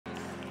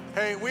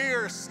Hey, we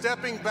are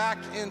stepping back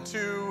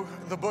into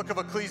the book of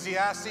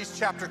Ecclesiastes,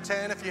 chapter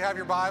 10. If you have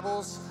your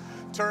Bibles,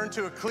 turn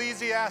to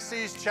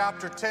Ecclesiastes,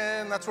 chapter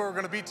 10. That's where we're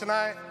going to be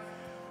tonight.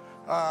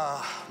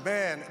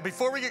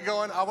 Before we get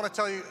going, I want to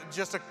tell you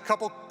just a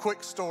couple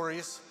quick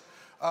stories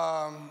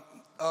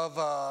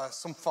of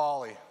some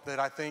folly that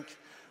I think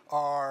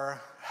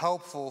are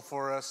helpful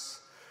for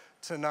us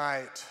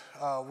tonight.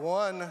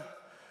 One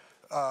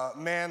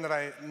man that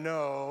I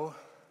know,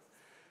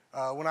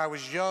 when I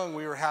was young,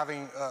 we were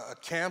having a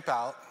camp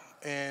out,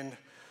 and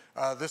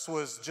this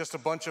was just a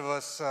bunch of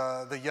us,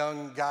 the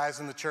young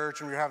guys in the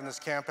church, and we were having this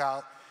camp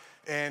out,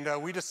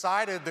 and we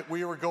decided that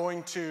we were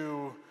going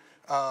to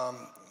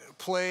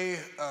play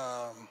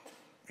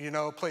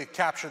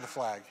capture the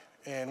flag.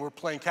 And we're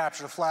playing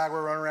capture the flag,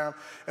 we're running around,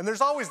 and there's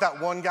always that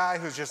one guy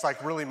who's just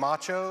like really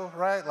macho,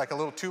 right? Like a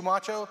little too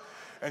macho.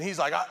 And he's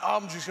like,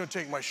 I'm just gonna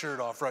take my shirt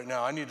off right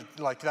now. I need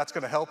to, like, that's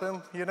gonna help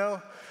him,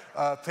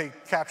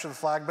 capture the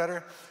flag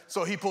better.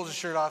 So he pulls his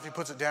shirt off, he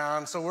puts it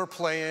down. So we're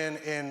playing,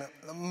 and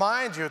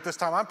mind you, at this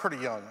time, I'm pretty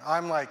young.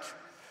 I'm like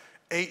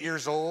 8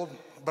 years old,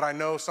 but I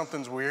know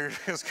something's weird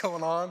is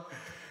going on.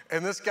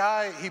 And this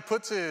guy, he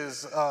puts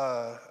his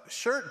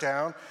shirt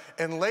down,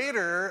 and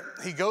later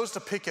he goes to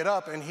pick it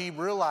up, and he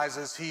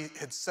realizes he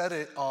had set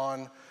it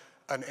on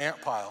an ant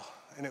pile,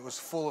 and it was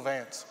full of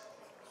ants.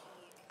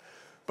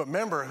 But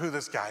remember who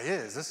this guy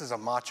is. This is a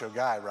macho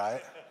guy,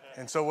 right?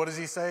 And so what does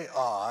he say?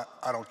 I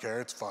don't care,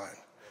 it's fine.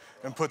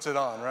 And puts it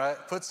on, right?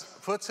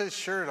 Puts his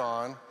shirt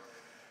on.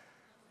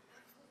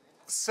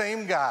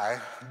 Same guy,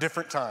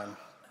 different time.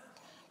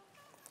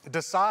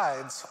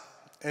 Decides,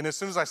 and as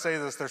soon as I say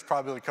this, there's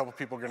probably a couple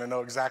people going to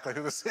know exactly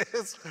who this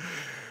is.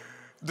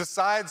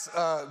 Decides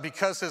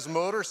because his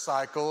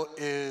motorcycle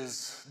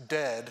is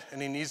dead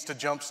and he needs to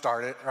jump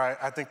start it, right?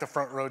 I think the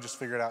front row just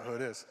figured out who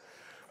it is.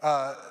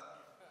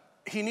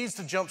 He needs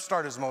to jump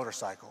start his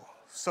motorcycle.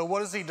 So what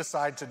does he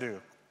decide to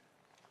do?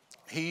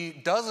 He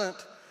doesn't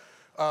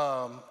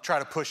try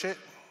to push it.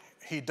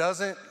 He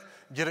doesn't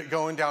get it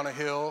going down a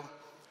hill.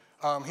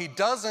 He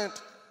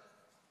doesn't,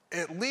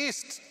 at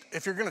least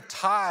if you're gonna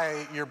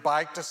tie your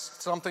bike to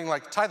something,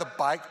 like tie the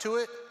bike to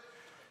it,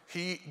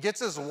 he gets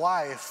his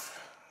wife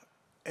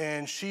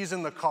and she's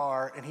in the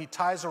car, and he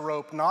ties a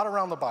rope not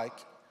around the bike,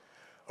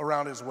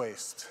 around his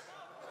waist.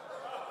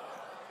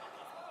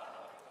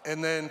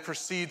 And then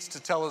proceeds to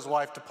tell his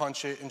wife to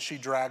punch it, and she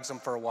drags him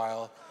for a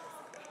while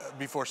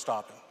before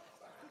stopping.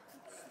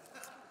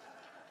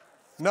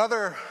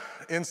 Another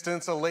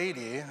instance, a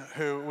lady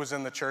who was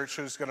in the church,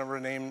 who's going to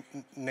remain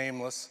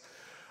nameless,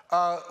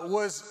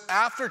 was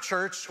after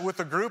church with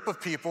a group of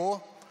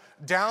people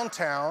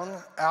downtown,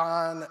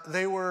 and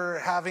they were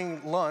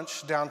having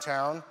lunch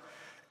downtown,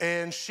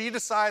 and she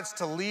decides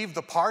to leave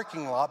the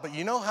parking lot, but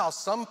you know how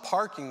some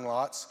parking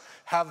lots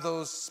have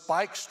those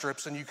spike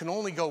strips and you can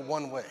only go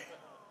one way.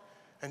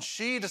 And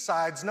she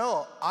decides,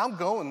 no, I'm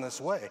going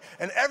this way.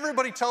 And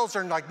everybody tells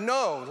her, like,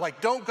 no,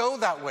 like, don't go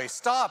that way.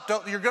 Stop,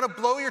 you're gonna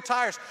blow your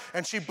tires.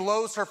 And she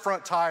blows her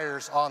front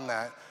tires on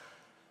that.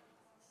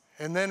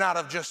 And then out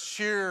of just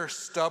sheer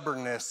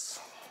stubbornness,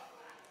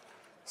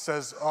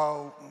 says,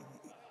 oh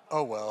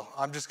well,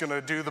 I'm just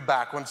gonna do the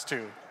back ones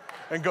too.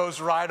 And goes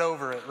right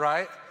over it,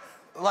 right?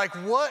 Like,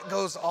 what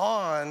goes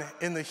on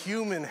in the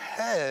human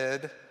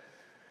head?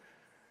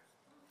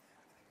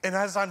 And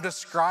as I'm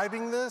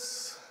describing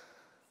this,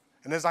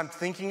 and as I'm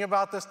thinking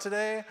about this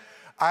today,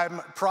 I'm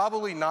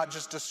probably not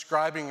just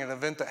describing an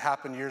event that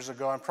happened years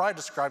ago. I'm probably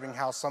describing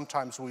how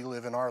sometimes we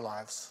live in our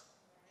lives.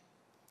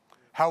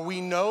 How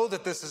we know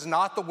that this is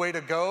not the way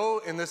to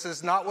go, and this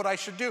is not what I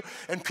should do.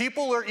 And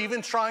people are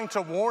even trying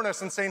to warn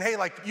us and saying, hey,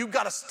 like, you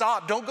gotta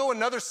stop. Don't go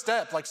another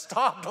step. Like,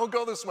 stop, don't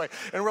go this way.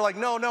 And we're like,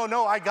 no,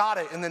 I got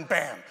it. And then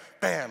bam,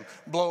 bam,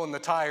 blowing the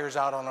tires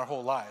out on our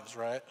whole lives,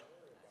 right?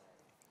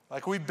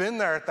 Like, we've been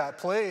there at that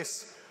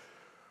place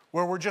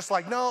where we're just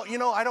like, no,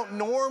 I don't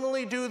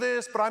normally do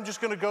this, but I'm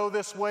just gonna go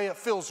this way. It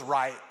feels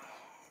right.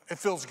 It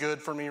feels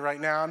good for me right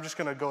now. I'm just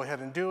gonna go ahead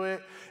and do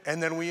it.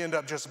 And then we end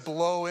up just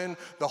blowing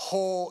the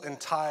whole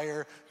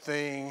entire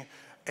thing.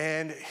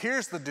 And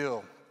here's the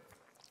deal.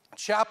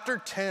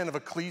 Chapter 10 of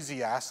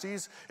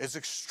Ecclesiastes is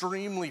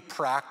extremely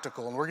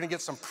practical, and we're gonna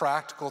get some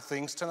practical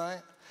things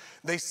tonight.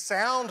 They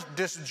sound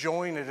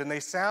disjointed and they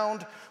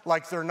sound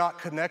like they're not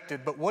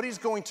connected, but what he's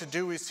going to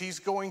do is he's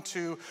going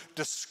to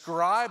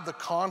describe the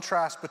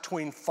contrast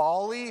between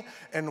folly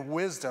and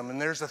wisdom.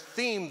 And there's a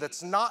theme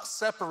that's not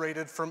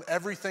separated from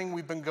everything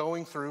we've been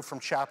going through from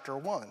chapter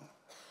 1.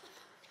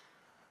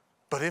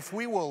 But if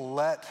we will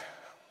let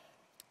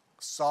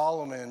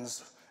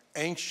Solomon's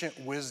ancient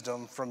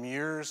wisdom from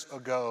years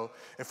ago,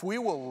 if we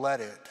will let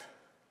it,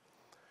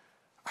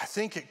 I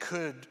think it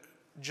could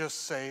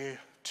just say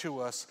to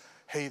us,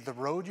 hey, the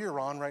road you're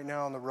on right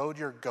now and the road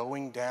you're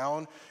going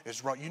down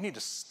is wrong. You need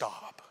to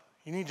stop.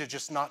 You need to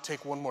just not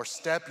take one more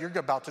step. You're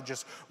about to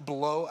just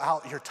blow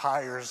out your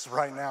tires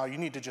right now. You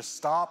need to just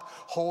stop,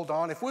 hold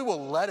on. If we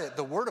will let it,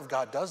 the Word of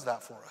God does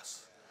that for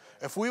us.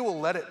 if we will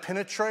let it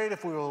penetrate,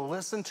 if we will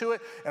listen to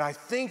it. And I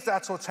think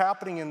that's what's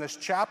happening in this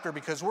chapter,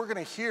 because we're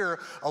going to hear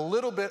a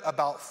little bit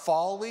about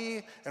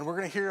folly, and we're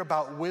going to hear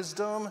about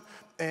wisdom,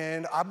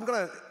 and I'm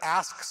going to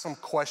ask some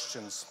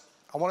questions.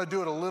 I want to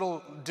do it a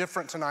little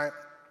different tonight.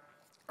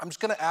 I'm just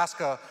going to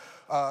ask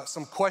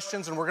some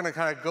questions, and we're going to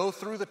kind of go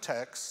through the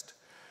text,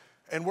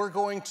 and we're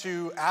going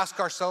to ask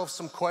ourselves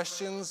some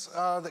questions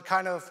that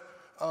kind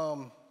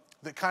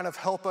of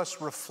help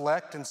us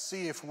reflect and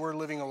see if we're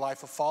living a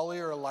life of folly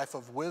or a life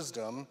of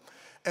wisdom.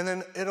 And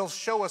then it'll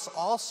show us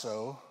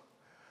also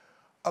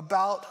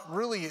about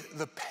really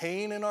the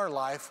pain in our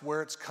life,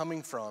 where it's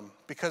coming from,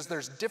 because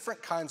there's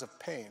different kinds of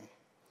pain.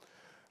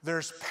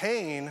 There's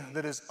pain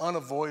that is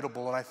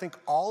unavoidable, and I think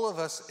all of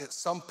us at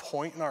some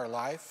point in our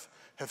life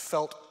have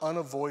felt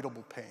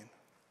unavoidable pain.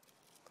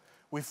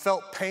 We've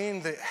felt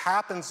pain that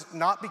happens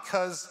not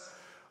because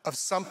of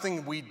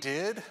something we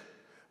did,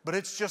 but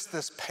it's just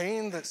this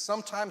pain that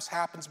sometimes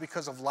happens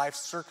because of life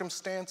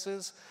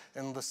circumstances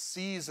and the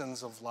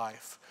seasons of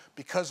life.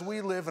 Because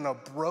we live in a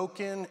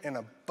broken and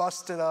a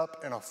busted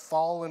up and a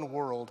fallen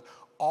world,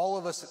 all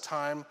of us at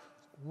times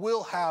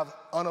will have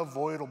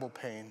unavoidable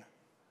pain.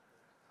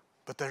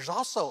 But there's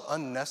also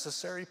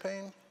unnecessary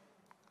pain.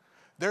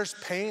 There's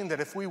pain that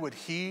if we would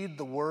heed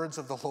the words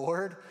of the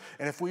Lord,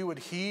 and if we would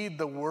heed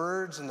the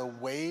words and the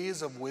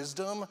ways of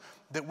wisdom,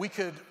 that we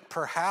could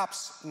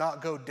perhaps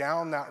not go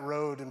down that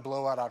road and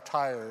blow out our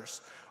tires,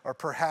 or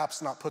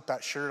perhaps not put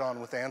that shirt on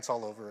with ants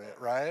all over it,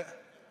 right?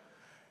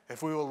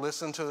 If we will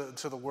listen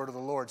to the word of the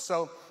Lord.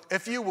 So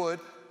if you would,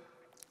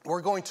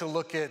 we're going to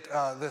look at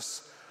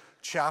this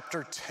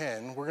chapter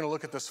 10. We're going to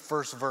look at this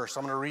first verse.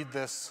 I'm going to read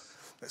this.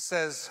 It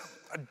says,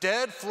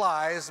 "Dead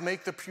flies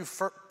make the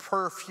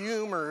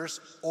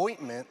perfumer's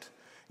ointment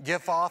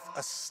give off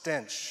a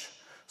stench.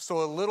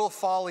 So a little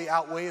folly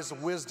outweighs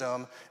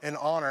wisdom and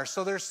honor."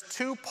 So there's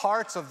two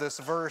parts of this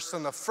verse,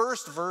 and the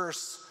first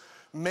verse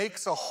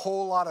makes a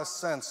whole lot of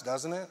sense,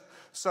 doesn't it?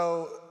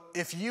 So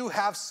if you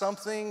have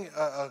something,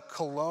 a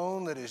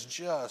cologne that is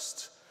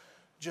just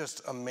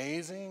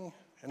amazing,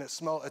 and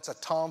it's a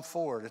Tom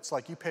Ford. It's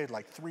like you paid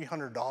like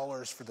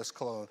 $300 for this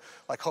cologne.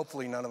 Like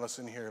hopefully none of us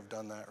in here have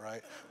done that,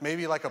 right?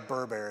 Maybe like a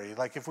Burberry.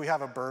 Like if we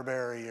have a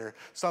Burberry or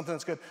something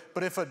that's good.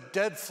 But if a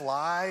dead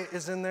fly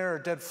is in there, or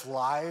dead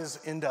flies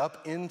end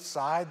up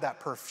inside that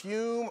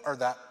perfume or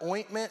that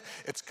ointment,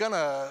 it's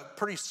gonna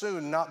pretty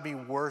soon not be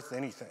worth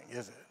anything,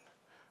 is it?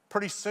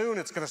 Pretty soon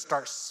it's going to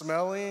start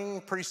smelling.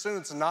 Pretty soon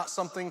it's not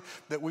something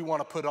that we want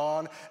to put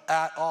on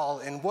at all.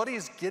 And what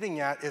he's getting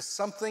at is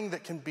something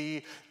that can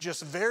be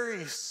just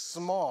very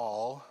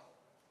small,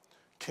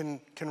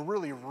 can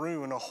really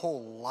ruin a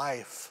whole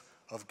life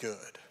of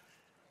good.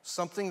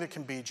 Something that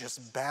can be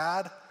just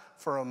bad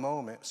for a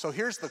moment. So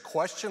here's the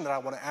question that I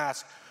want to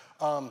ask.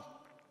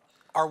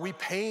 Are we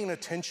paying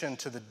attention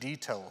to the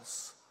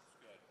details?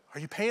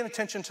 Are you paying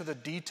attention to the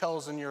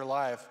details in your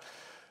life?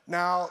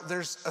 Now,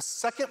 there's a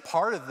second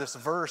part of this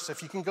verse.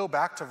 If you can go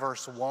back to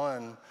verse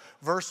 1.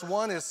 Verse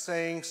 1 is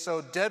saying,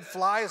 "So dead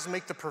flies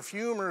make the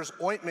perfumer's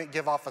ointment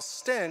give off a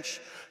stench,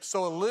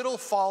 so a little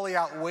folly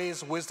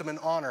outweighs wisdom and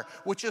honor,"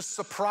 which is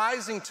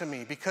surprising to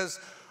me, because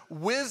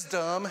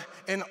wisdom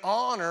and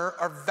honor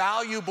are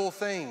valuable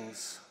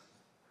things.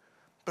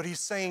 But he's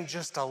saying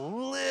just a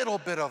little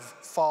bit of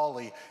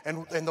folly.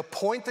 And the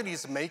point that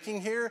he's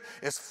making here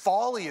is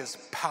folly is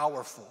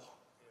powerful.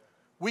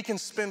 We can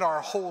spend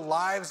our whole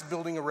lives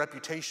building a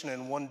reputation,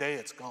 and one day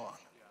it's gone.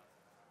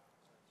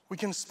 We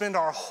can spend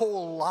our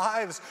whole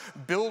lives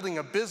building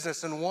a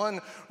business, and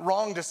one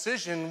wrong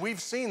decision,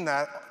 we've seen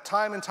that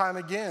time and time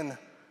again,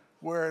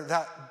 where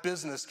that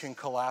business can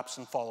collapse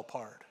and fall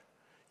apart.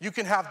 You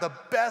can have the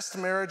best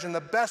marriage and the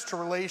best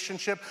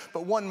relationship,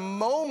 but one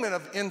moment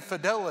of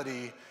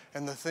infidelity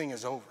and the thing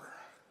is over.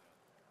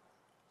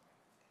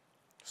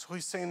 So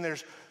he's saying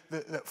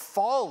that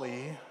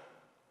folly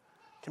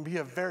can be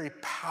a very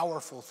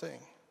powerful thing.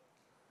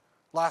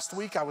 Last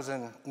week I was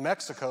in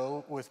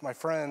Mexico with my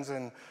friends,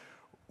 and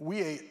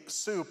we ate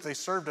soup. They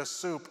served us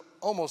soup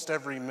almost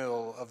every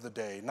meal of the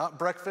day. Not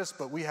breakfast,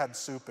 but we had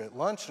soup at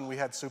lunch, and we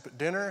had soup at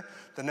dinner.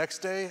 The next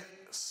day,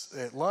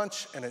 at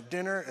lunch and at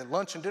dinner, at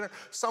lunch and dinner.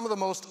 Some of the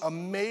most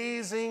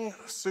amazing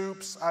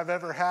soups I've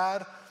ever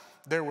had.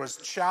 There was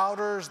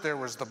chowders, there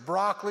was the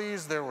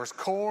broccolis, there was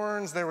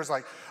corns, there was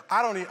like,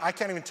 I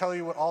can't even tell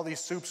you what all these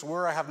soups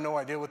were. I have no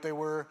idea what they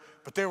were,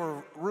 but they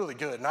were really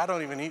good, and I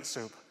don't even eat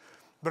soup.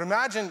 But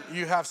imagine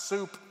you have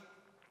soup,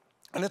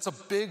 and it's a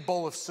big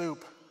bowl of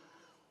soup,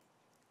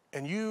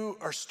 and you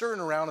are stirring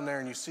around in there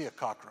and you see a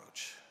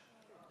cockroach,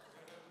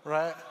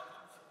 right?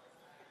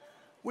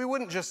 We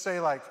wouldn't just say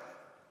like,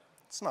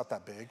 it's not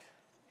that big.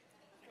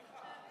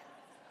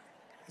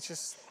 It's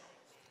just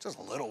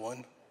a little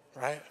one,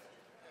 right?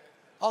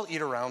 I'll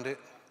eat around it.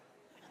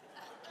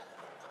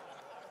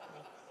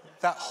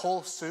 That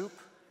whole soup,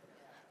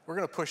 we're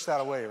going to push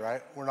that away,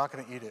 right? We're not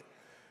going to eat it.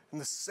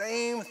 And the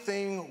same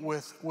thing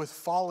with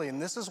folly,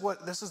 and this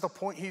is the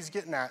point he's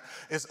getting at,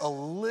 is a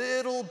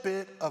little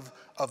bit of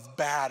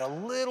bad, a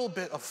little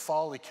bit of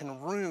folly can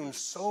ruin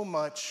so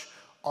much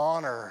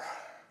honor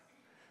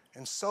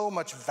And so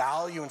much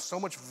value and so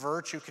much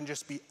virtue can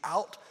just be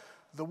out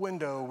the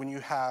window when you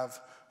have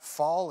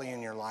folly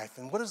in your life.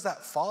 And what is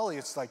that folly?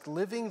 It's like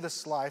living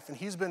this life, and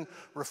he's been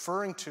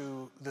referring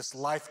to this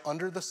life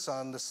under the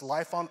sun, this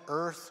life on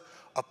earth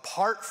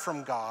apart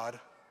from God,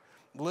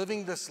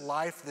 living this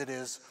life that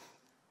is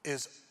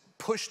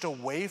pushed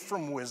away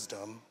from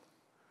wisdom,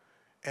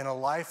 and a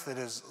life that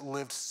is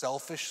lived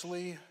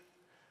selfishly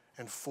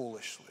and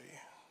foolishly.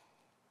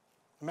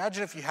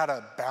 Imagine if you had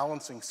a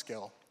balancing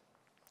scale.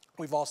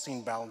 We've all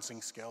seen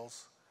balancing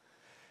scales.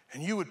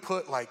 And you would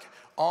put like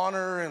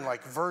honor and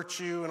like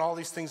virtue and all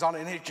these things on it,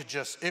 and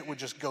it would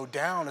just go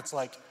down. It's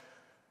like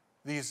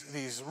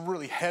these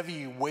really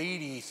heavy,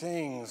 weighty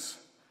things,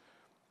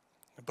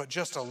 but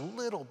just a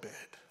little bit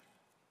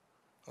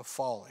of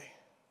folly,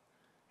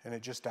 and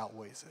it just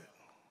outweighs it.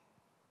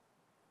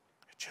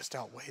 It just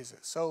outweighs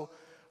it. So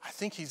I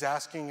think he's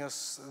asking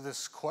us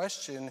this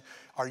question: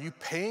 are you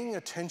paying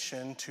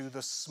attention to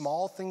the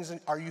small things?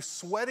 Are you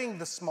sweating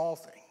the small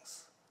things?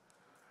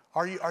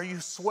 Are you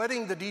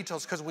sweating the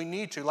details? Because we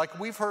need to. Like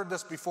we've heard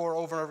this before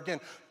over and over again.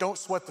 Don't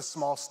sweat the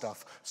small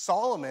stuff.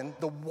 Solomon,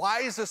 the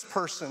wisest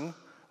person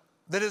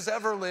that has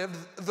ever lived,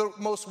 the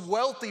most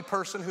wealthy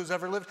person who's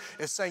ever lived,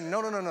 is saying,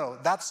 no.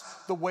 That's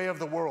the way of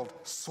the world.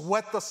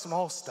 Sweat the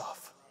small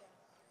stuff.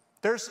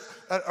 There's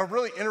a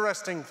really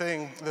interesting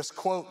thing, this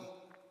quote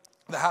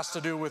that has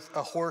to do with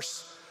a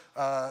horse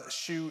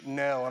shoe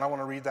nail, and I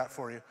want to read that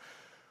for you.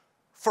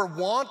 For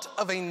want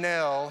of a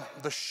nail,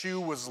 the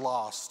shoe was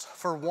lost.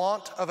 For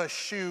want of a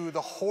shoe,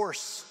 the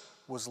horse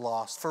was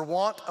lost. For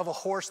want of a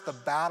horse, the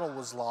battle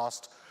was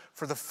lost.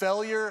 For the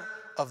failure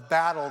of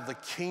battle, the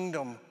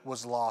kingdom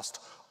was lost.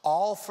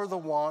 All for the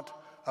want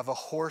of a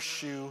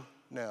horseshoe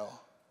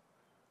nail.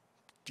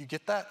 Do you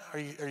get that? Are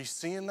you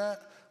seeing that?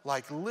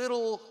 Like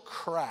little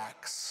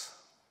cracks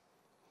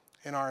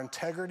in our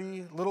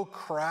integrity, little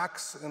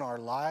cracks in our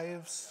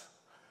lives,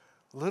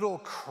 little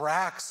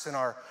cracks in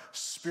our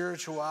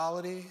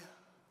spirituality.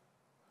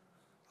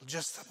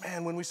 Just,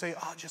 man, when we say,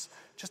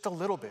 just a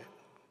little bit.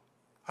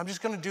 I'm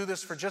just going to do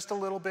this for just a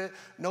little bit.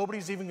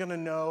 Nobody's even going to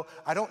know.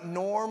 I don't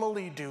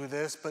normally do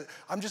this, but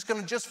I'm just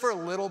going to, just for a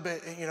little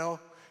bit, you know.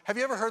 Have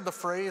you ever heard the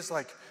phrase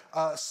like,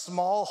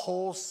 small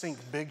holes sink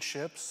big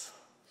ships?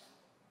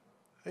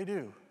 They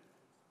do.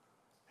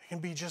 It can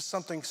be just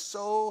something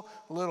so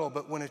little,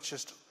 but when it's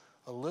just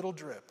a little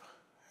drip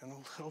and a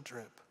little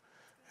drip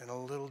and a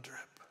little drip,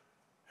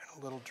 a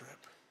little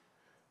drip,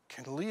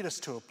 can lead us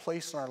to a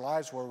place in our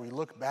lives where we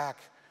look back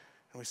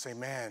and we say,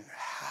 man,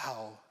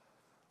 how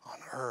on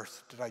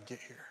earth did I get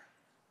here?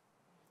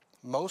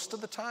 Most of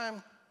the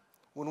time,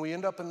 when we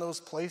end up in those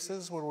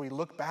places where we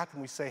look back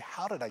and we say,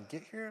 how did I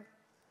get here?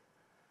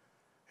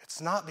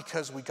 It's not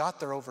because we got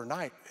there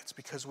overnight. It's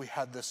because we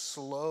had this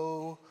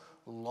slow,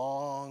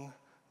 long,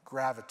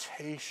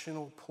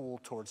 gravitational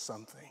pull towards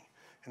something.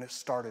 And it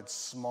started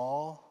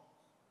small,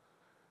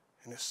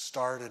 and it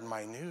started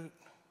minute,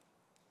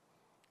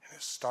 and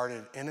it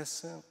started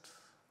innocent,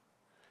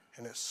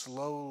 and it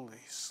slowly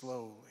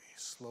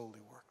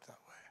worked that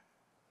way.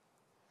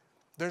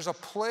 There's a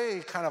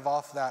play kind of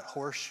off that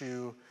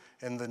horseshoe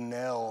and the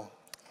nail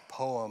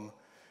poem,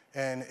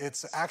 and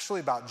it's actually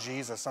about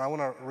Jesus, and I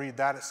want to read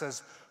that. It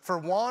says, for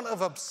want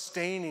of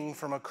abstaining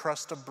from a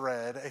crust of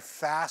bread, a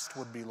fast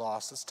would be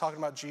lost. It's talking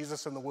about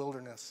Jesus in the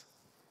wilderness.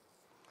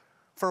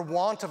 For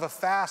want of a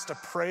fast, a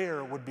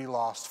prayer would be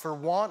lost. For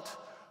want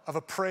of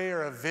a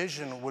prayer, a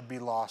vision would be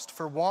lost.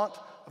 For want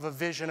of a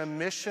vision, a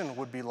mission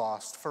would be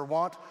lost. For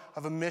want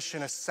of a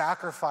mission, a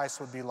sacrifice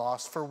would be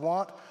lost. For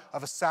want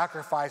of a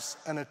sacrifice,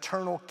 an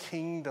eternal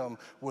kingdom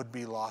would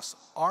be lost.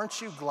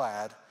 Aren't you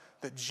glad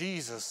that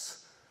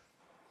Jesus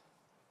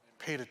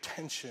paid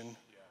attention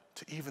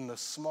to even the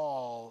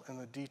small and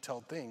the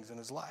detailed things in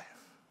his life?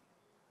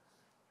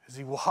 As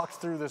he walked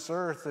through this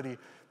earth, that he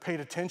paid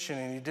attention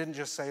and he didn't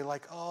just say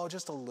like, oh,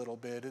 just a little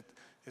bit,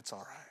 it's all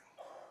right.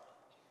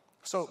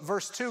 So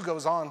verse 2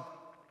 goes on,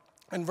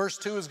 and verse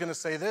 2 is going to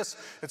say this.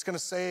 It's going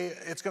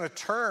to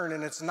turn,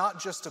 and it's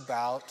not just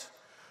about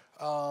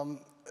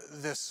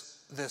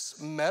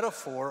this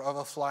metaphor of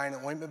a fly in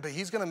an ointment, but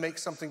he's going to make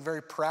something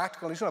very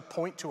practical, and he's going to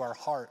point to our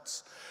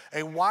hearts.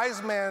 A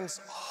wise man's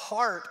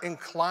heart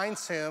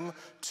inclines him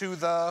to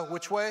the,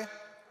 which way?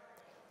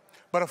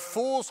 But a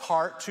fool's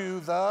heart to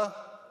the.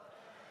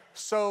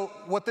 So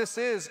what this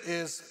is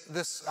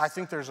this, I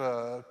think there's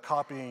a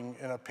copying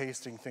and a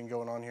pasting thing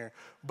going on here.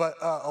 But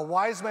a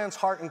wise man's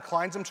heart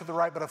inclines him to the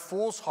right, but a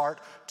fool's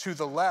heart to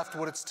the left.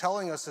 What it's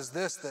telling us is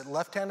this, that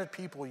left-handed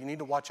people, you need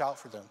to watch out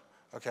for them,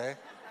 okay?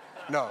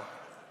 No,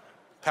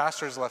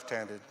 pastor's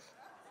left-handed.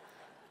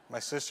 My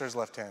sister's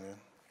left-handed.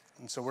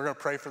 And so we're going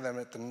to pray for them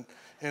at the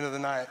end of the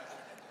night.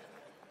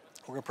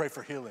 We're going to pray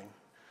for healing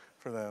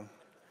for them.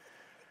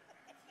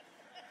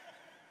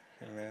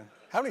 Amen.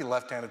 How many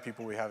left-handed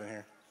people we have in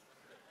here?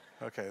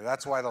 Okay,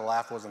 that's why the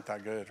laugh wasn't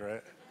that good,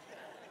 right?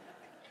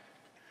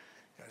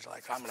 You guys are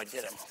like, I'm going to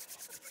get him.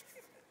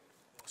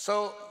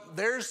 So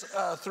there's,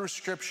 through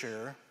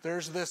Scripture,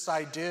 there's this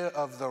idea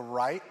of the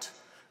right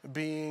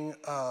being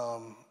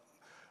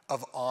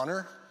of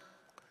honor,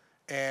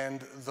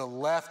 and the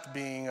left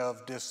being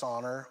of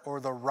dishonor, or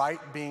the right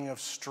being of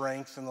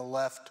strength and the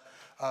left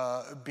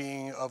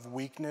being of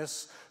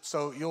weakness.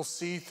 So you'll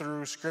see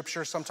through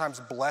Scripture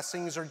sometimes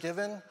blessings are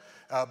given.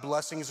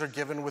 Blessings are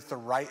given with the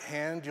right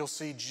hand. You'll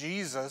see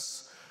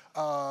Jesus,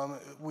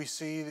 we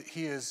see that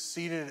he is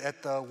seated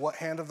at the what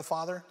hand of the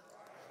Father?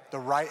 The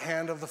right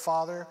hand of the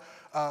Father.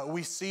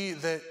 We see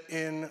that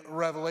in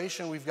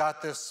Revelation we've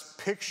got this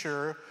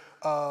picture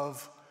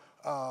of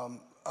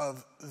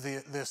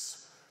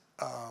this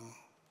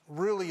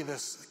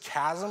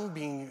chasm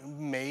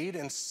being made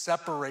and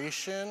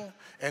separation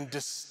and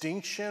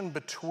distinction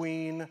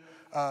between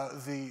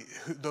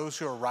those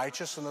who are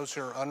righteous and those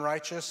who are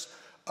unrighteous.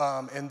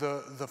 And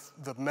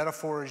the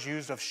metaphor is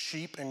used of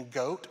sheep and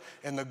goat,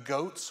 and the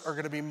goats are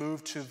going to be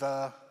moved to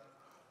the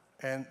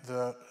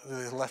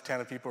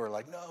left-handed people are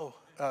like, no.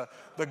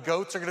 The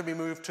goats are going to be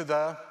moved to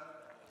the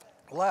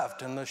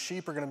left, and the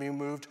sheep are going to be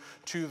moved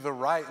to the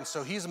right. And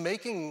so he's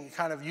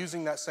kind of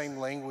using that same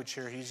language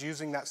here. He's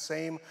using that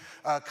same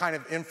kind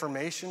of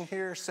information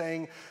here,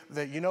 saying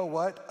that, you know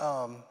what,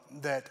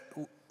 that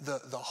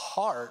the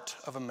heart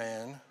of a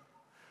man,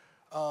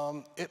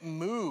 it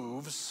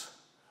moves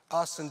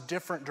us in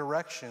different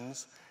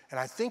directions. And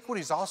I think what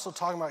he's also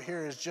talking about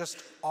here is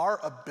just our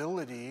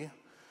ability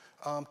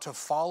to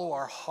follow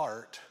our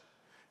heart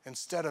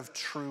instead of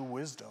true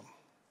wisdom.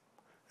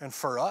 And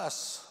for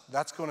us,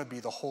 that's going to be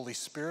the Holy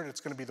Spirit.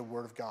 It's going to be the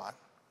Word of God.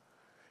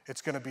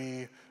 It's going to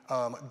be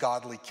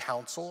godly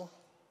counsel,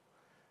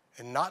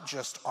 and not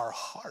just our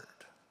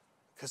heart.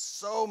 Because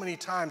so many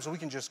times we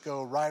can just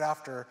go right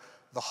after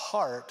the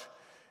heart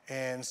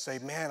and say,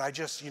 man,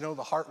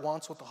 the heart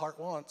wants what the heart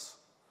wants.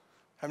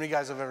 How many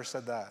guys have ever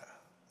said that?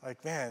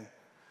 Like, man,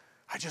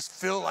 I just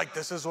feel like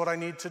this is what I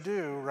need to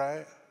do,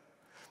 right?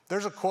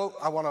 There's a quote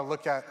I want to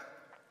look at.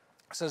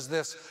 It says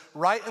this: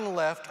 right and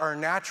left are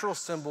natural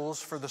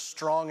symbols for the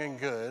strong and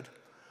good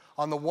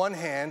on the one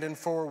hand, and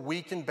for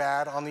weak and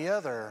bad on the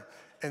other.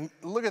 And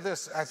look at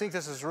this. I think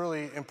this is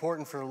really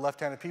important for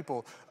left-handed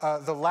people.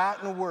 The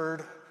Latin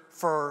word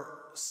for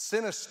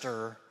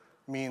sinister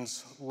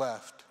means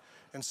left.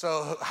 And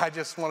so I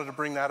just wanted to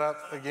bring that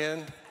up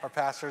again. Our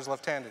pastor is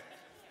left-handed.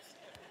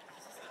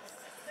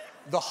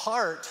 The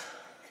heart,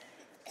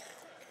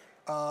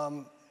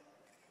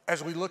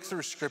 as we look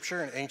through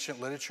Scripture and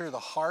ancient literature, the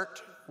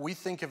heart, we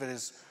think of it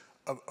as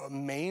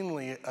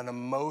mainly an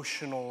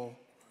emotional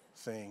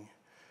thing.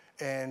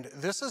 And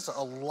this is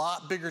a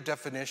lot bigger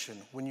definition.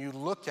 When you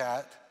look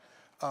at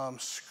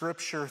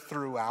Scripture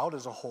throughout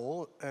as a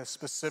whole,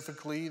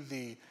 specifically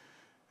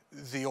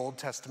the Old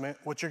Testament,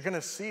 what you're going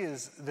to see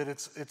is that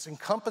it's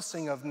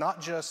encompassing of not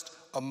just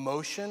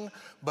emotion,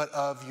 but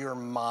of your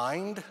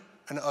mind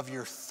and of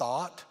your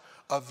thought,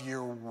 of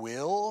your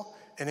will.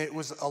 And it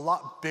was a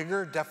lot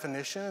bigger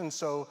definition. And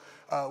so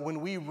when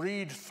we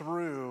read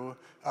through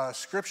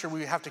Scripture,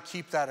 we have to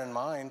keep that in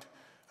mind.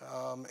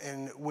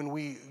 And when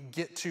we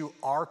get to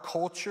our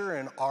culture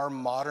and our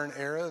modern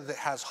era that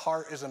has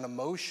heart as an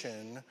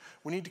emotion,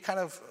 we need to kind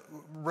of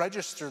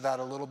register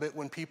that a little bit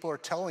when people are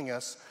telling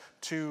us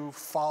to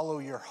follow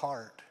your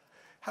heart.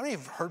 How many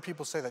have heard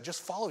people say that?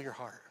 Just follow your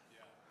heart.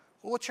 Yeah.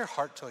 Well, what's your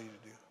heart tell you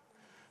to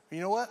do?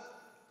 You know what?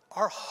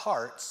 Our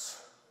hearts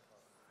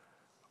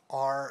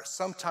are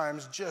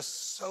sometimes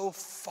just so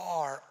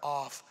far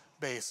off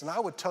base. And I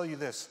would tell you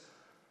this: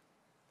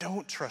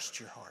 don't trust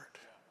your heart,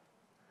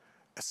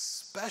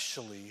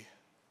 especially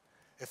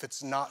if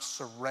it's not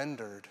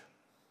surrendered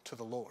to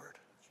the Lord.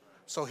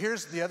 So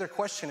here's the other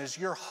question: is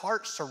your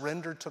heart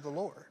surrendered to the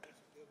Lord?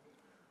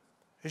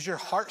 Is your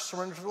heart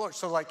surrendered to the Lord?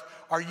 So like,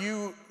 are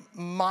you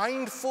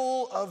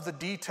mindful of the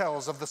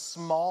details, of the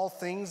small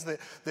things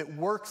that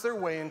work their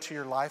way into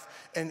your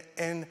life?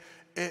 And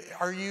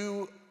are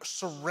you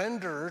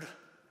surrendered?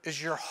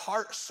 Is your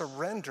heart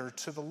surrendered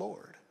to the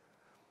Lord?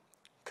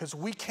 Because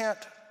we can't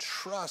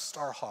trust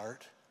our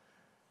heart,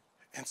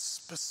 and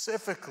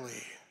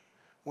specifically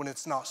when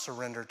it's not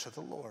surrendered to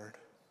the Lord.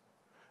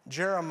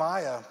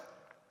 Jeremiah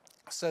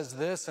says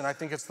this, and I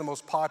think it's the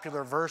most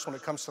popular verse when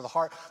it comes to the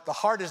heart. The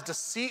heart is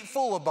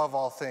deceitful above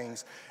all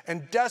things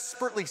and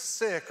desperately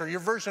sick, or your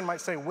version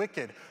might say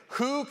wicked.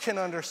 Who can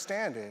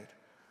understand it?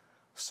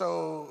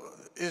 So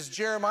is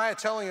Jeremiah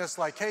telling us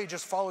like, hey,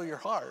 just follow your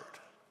heart?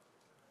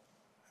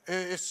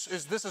 This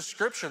is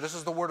Scripture. This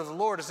is the word of the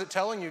Lord. Is it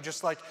telling you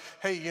just like,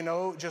 hey,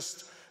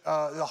 just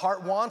the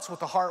heart wants what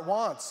the heart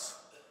wants?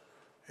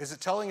 Is it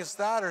telling us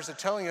that, or is it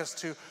telling us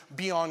to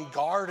be on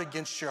guard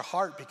against your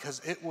heart because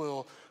it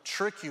will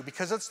trick you?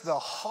 Because it's the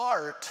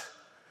heart,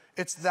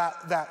 it's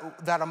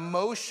that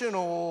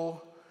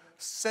emotional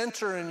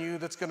center in you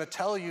that's going to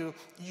tell you,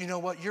 you know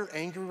what, you're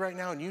angry right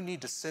now and you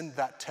need to send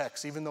that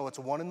text. Even though it's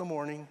 1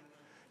 a.m,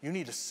 you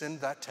need to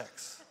send that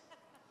text.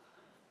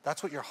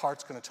 That's what your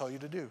heart's going to tell you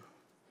to do.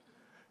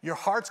 Your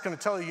heart's going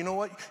to tell you, you know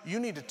what? You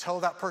need to tell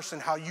that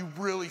person how you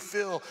really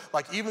feel.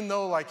 Like, even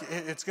though like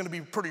it's going to be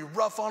pretty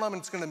rough on them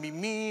and it's going to be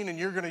mean and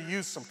you're going to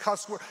use some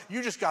cuss word,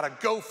 you just got to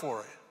go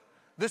for it.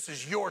 This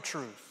is your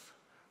truth.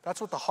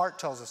 That's what the heart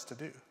tells us to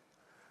do.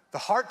 The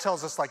heart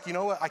tells us, like, you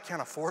know what, I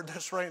can't afford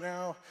this right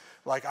now.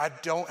 Like, I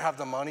don't have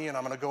the money and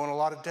I'm gonna go in a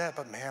lot of debt,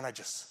 but man,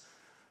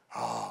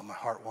 my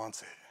heart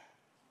wants it.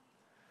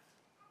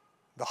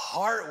 The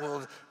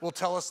heart will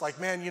tell us, like,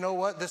 man, you know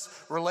what,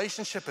 this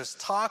relationship is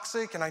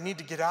toxic and I need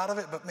to get out of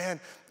it, but man,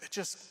 I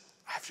just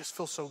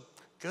feel so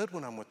good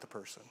when I'm with the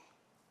person.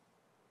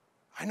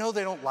 I know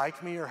they don't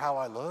like me or how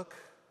I look.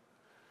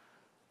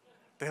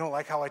 They don't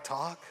like how I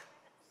talk.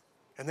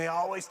 And they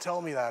always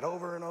tell me that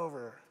over and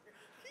over.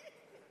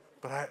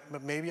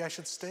 But maybe I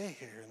should stay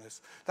here in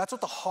this. That's what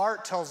the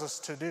heart tells us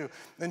to do.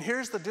 And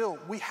here's the deal.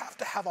 We have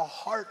to have a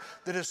heart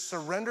that is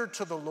surrendered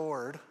to the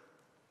Lord,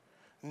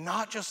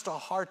 not just a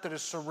heart that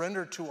is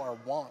surrendered to our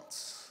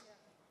wants.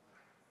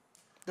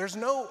 There's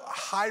no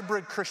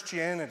hybrid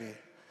Christianity.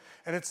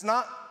 And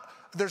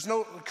there's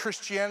no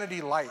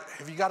Christianity light.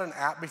 Have you got an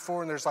app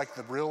before and there's like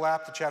the real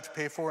app that you have to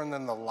pay for and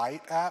then the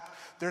light app?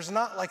 There's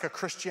not like a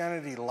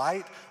Christianity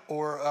light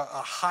or a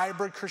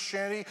hybrid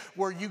Christianity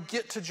where you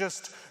get to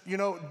just,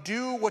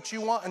 do what you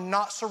want and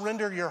not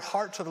surrender your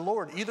heart to the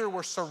Lord. Either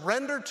we're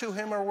surrendered to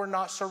him or we're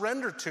not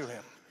surrendered to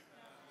him.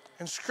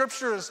 And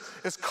Scripture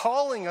is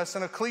calling us,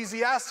 and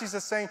Ecclesiastes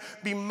is saying,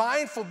 be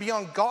mindful, be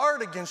on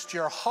guard against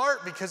your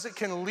heart because it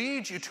can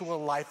lead you to a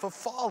life of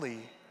folly.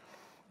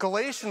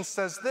 Galatians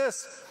says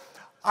this,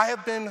 I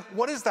have been,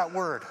 what is that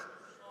word?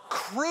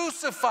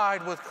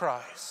 Crucified with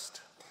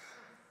Christ.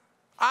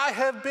 I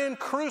have been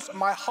crucified.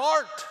 My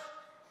heart,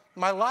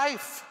 my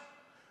life,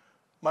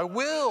 my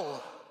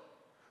will,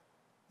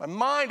 my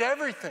mind,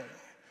 everything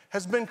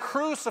has been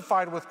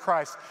crucified with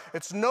Christ.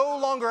 It's no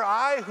longer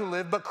I who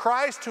live, but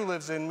Christ who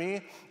lives in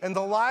me. And the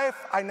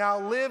life I now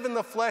live in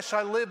the flesh,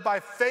 I live by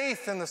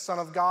faith in the Son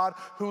of God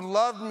who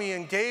loved me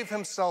and gave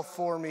himself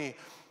for me.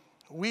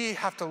 We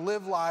have to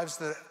live lives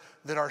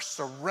that are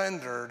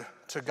surrendered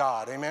to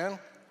God, amen?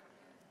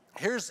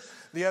 Here's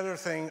the other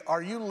thing.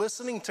 Are you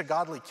listening to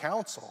godly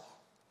counsel?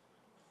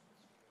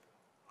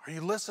 Are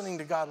you listening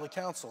to godly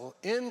counsel?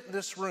 In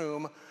this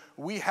room,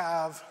 we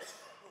have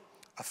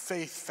a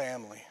faith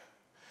family.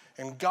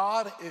 And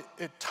God,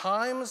 at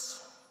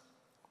times,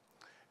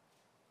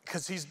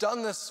 because he's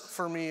done this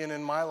for me and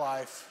in my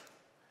life,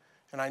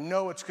 and I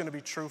know it's going to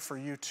be true for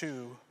you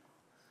too,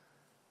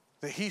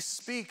 that he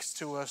speaks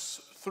to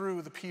us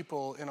through the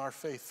people in our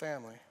faith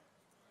family.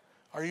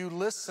 Are you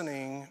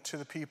listening to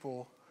the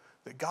people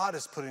that God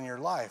has put in your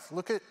life?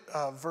 Look at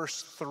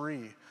verse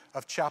 3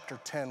 of chapter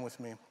 10 with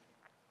me.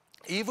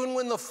 Even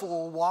when the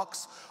fool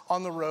walks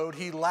on the road,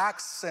 he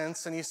lacks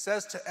sense, and he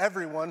says to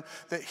everyone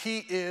that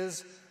he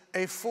is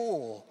a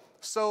fool.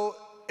 So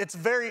it's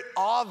very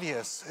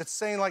obvious. It's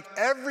saying like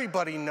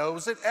everybody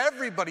knows it,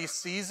 everybody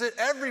sees it,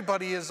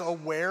 everybody is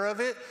aware of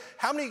it.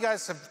 How many of you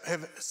guys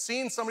have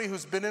seen somebody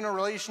who's been in a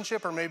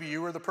relationship, or maybe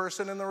you were the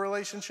person in the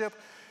relationship,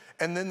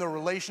 and then the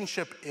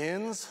relationship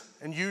ends,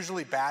 and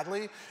usually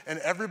badly, and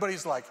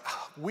everybody's like,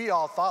 we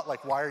all thought,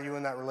 like, why are you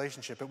in that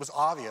relationship? It was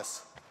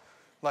obvious.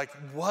 Like,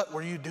 what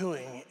were you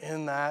doing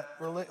in that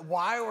relationship?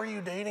 Why were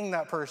you dating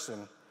that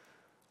person?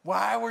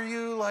 Why were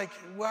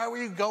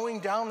you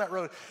going down that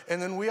road?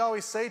 And then we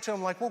always say to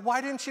them, like, well,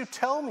 why didn't you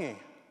tell me?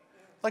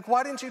 Like,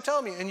 why didn't you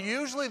tell me? And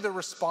usually the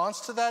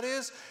response to that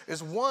is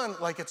one,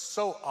 like, it's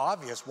so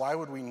obvious. Why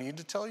would we need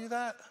to tell you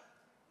that?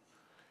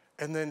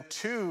 And then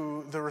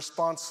two, the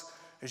response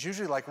is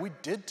usually like, we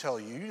did tell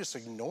you, you just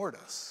ignored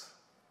us.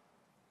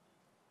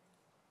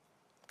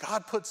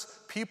 God puts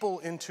people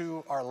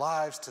into our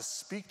lives to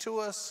speak to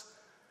us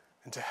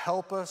and to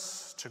help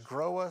us, to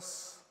grow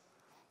us.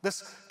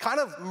 This kind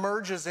of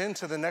merges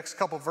into the next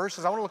couple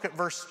verses. I want to look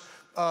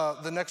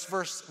at the next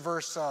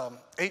verse,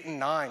 8 and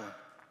 9,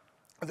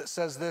 that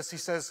says this. He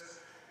says,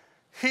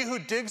 he who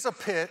digs a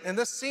pit, and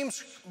this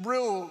seems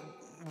real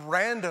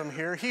random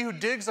here. He who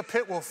digs a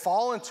pit will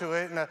fall into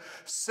it, and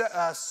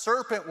a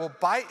serpent will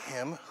bite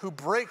him who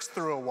breaks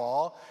through a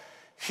wall.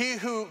 He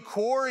who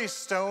quarries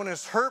stone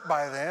is hurt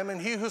by them,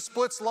 and he who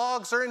splits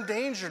logs are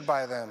endangered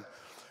by them.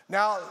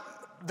 Now,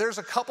 there's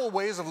a couple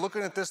ways of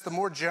looking at this. The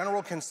more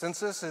general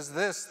consensus is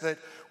this, that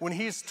when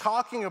he's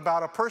talking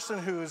about a person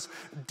who's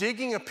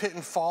digging a pit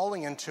and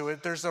falling into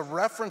it, there's a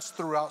reference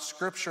throughout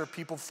Scripture of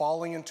people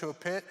falling into a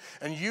pit,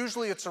 and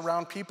usually it's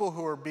around people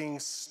who are being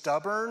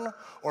stubborn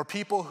or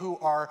people who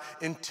are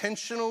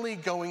intentionally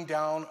going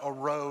down a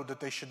road that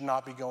they should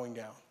not be going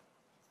down.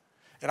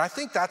 And I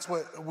think that's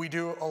what we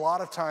do a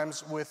lot of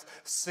times with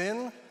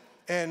sin,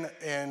 and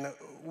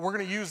we're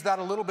going to use that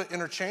a little bit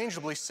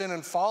interchangeably, sin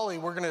and folly.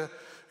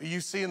 You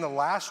see in the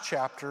last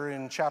chapter,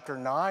 in chapter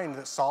 9,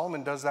 that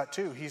Solomon does that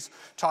too. He's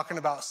talking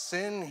about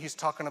sin, he's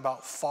talking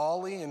about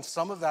folly, and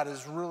some of that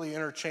is really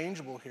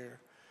interchangeable here.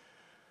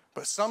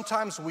 But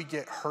sometimes we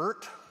get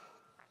hurt,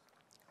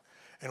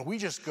 and we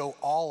just go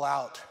all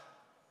out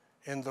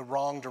in the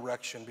wrong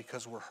direction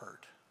because we're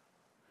hurt.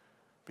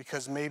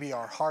 Because maybe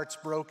our heart's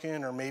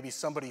broken, or maybe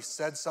somebody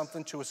said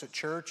something to us at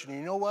church, and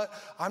you know what?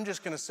 I'm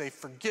just going to say,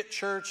 forget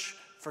church,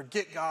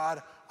 forget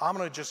God. I'm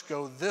going to just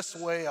go this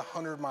way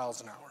 100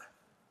 miles an hour.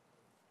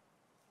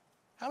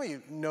 How many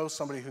of you know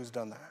somebody who's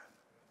done that?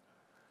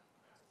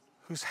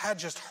 Who's had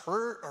just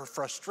hurt or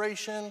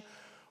frustration,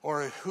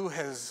 or who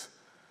has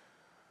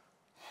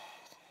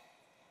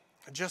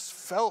just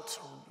felt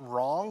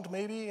wronged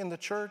maybe in the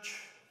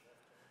church,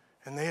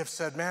 and they have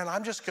said, man,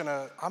 I'm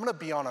gonna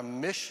be on a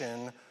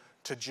mission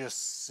to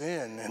just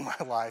sin in my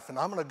life, and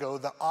I'm gonna go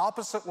the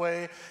opposite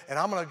way, and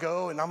I'm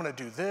gonna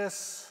do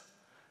this,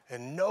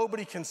 and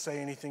nobody can say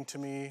anything to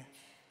me,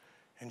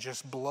 and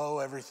just blow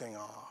everything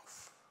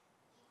off.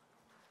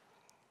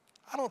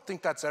 I don't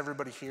think that's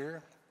everybody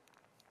here,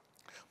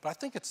 but I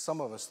think it's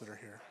some of us that are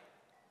here.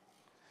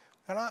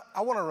 And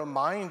I want to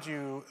remind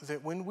you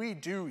that when we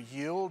do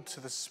yield to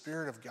the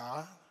Spirit of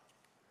God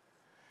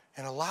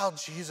and allow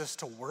Jesus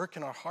to work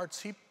in our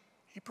hearts, he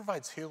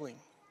provides healing.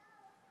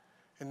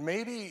 And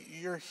maybe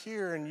you're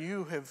here and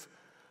you have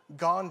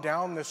gone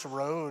down this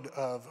road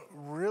of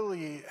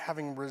really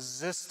having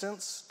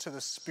resistance to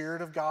the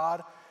Spirit of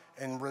God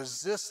and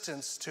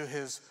resistance to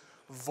his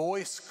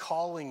voice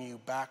calling you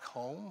back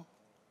home.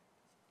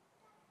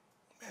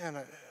 Man,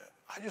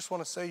 I just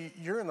want to say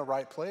you're in the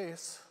right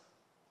place.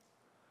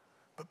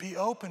 But be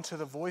open to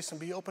the voice and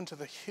be open to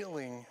the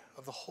healing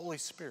of the Holy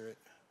Spirit.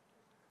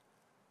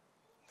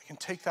 It can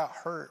take that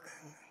hurt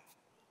and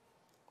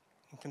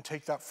it can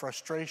take that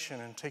frustration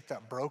and take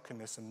that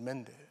brokenness and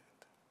mend it.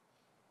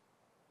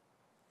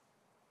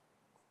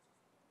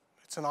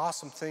 It's an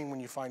awesome thing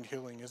when you find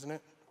healing, isn't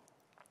it?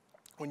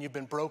 When you've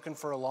been broken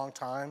for a long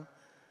time,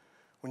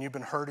 when you've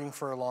been hurting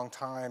for a long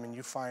time and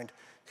you find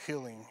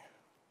healing.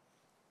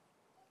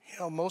 You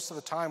know, most of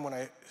the time when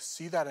I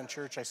see that in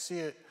church, I see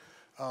it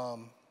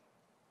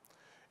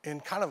in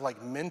kind of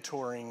like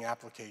mentoring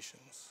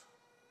applications,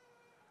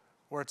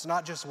 where it's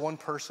not just one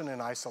person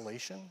in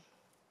isolation,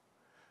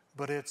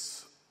 but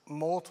it's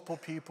multiple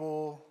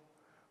people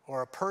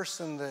or a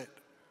person that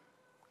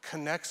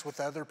connects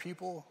with other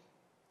people,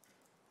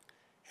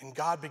 and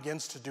God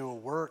begins to do a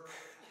work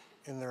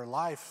in their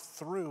life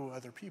through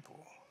other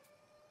people.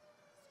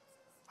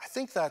 I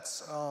think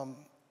that's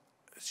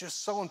it's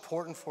just so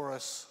important for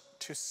us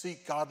to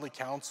seek godly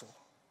counsel.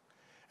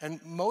 And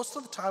most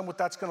of the time, what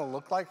that's going to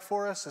look like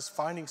for us is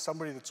finding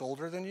somebody that's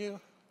older than you.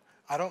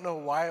 I don't know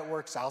why it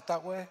works out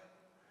that way,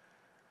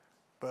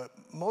 but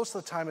most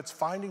of the time, it's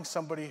finding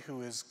somebody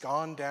who has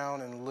gone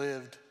down and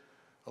lived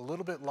a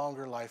little bit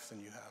longer life than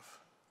you have,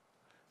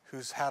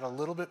 who's had a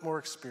little bit more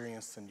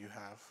experience than you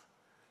have,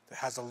 that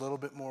has a little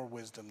bit more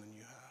wisdom than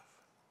you have.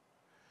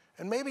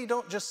 And maybe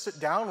don't just sit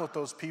down with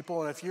those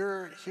people, and if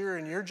you're here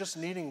and you're just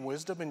needing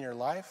wisdom in your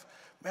life,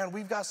 man,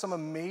 we've got some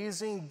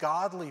amazing,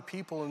 godly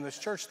people in this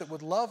church that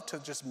would love to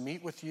just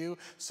meet with you,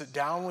 sit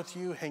down with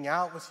you, hang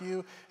out with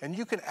you, and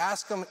you can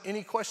ask them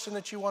any question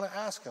that you want to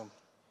ask them.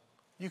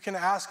 You can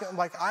ask them,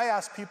 like I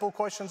ask people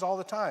questions all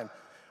the time.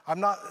 I'm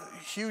not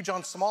huge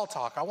on small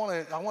talk.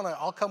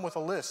 I'll come with a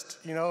list.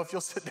 You know, if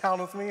you'll sit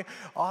down with me,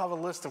 I'll have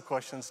a list of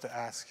questions to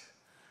ask.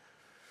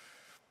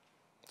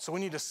 So we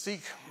need to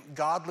seek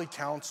godly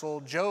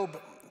counsel. Job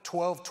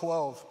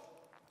 12:12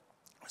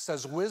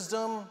 says,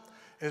 wisdom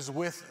is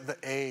with the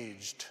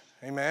aged.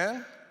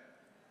 Amen?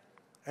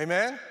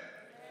 Amen?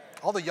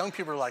 All the young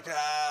people are like,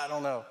 I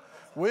don't know.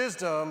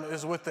 Wisdom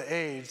is with the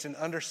aged and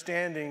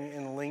understanding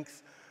in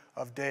length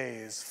of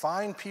days.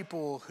 Find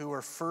people who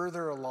are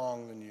further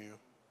along than you.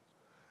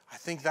 I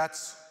think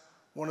that's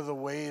one of the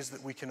ways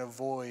that we can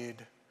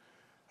avoid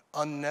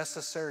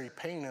unnecessary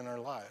pain in our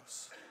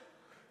lives.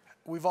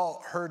 We've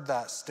all heard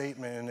that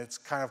statement, and it's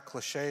kind of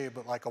cliche,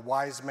 but like a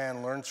wise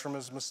man learns from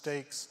his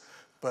mistakes,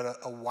 but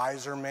a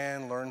wiser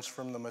man learns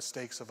from the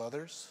mistakes of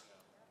others.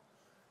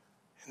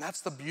 And that's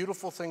the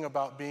beautiful thing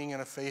about being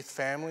in a faith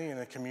family in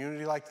a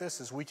community like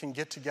this, is we can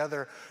get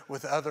together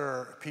with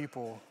other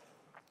people.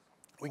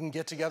 We can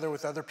get together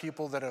with other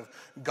people that have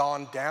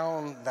gone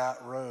down that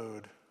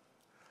road,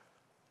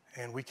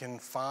 and we can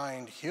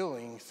find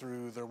healing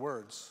through their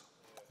words.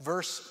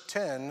 Verse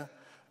 10,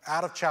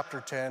 out of chapter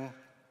 10,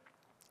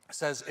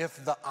 says,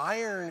 if the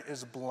iron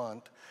is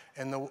blunt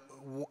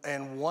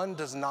and one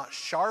does not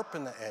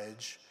sharpen the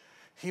edge,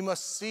 he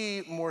must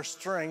see more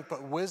strength,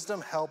 but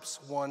wisdom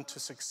helps one to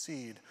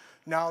succeed.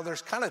 Now,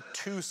 there's kind of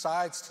two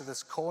sides to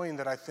this coin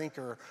that I think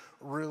are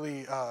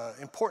really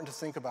important to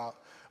think about.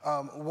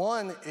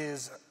 One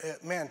is,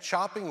 man,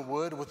 chopping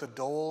wood with a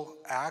dull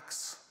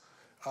axe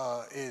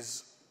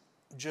is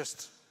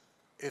just,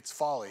 it's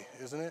folly,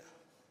 isn't it?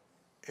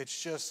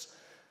 It's just,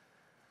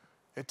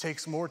 it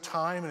takes more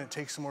time and it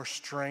takes more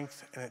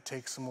strength and it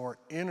takes more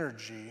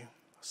energy.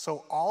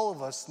 So all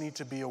of us need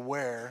to be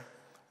aware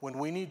when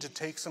we need to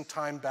take some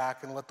time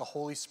back and let the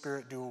Holy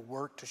Spirit do a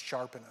work to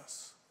sharpen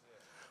us.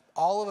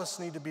 All of us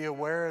need to be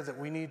aware that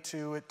we need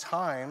to, at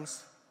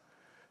times,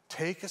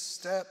 take a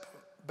step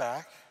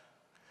back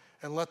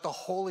and let the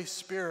Holy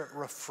Spirit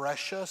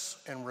refresh us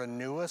and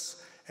renew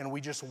us, and we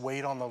just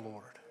wait on the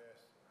Lord.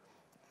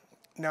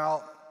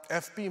 Now,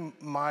 F.B.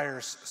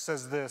 Myers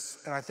says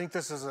this, and I think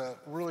this is a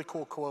really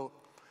cool quote.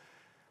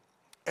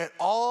 At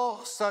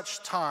all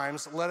such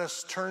times, let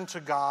us turn to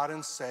God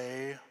and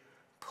say,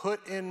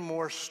 put in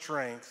more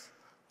strength.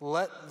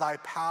 Let thy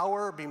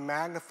power be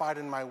magnified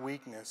in my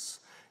weakness.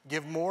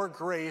 Give more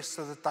grace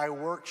so that thy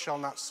work shall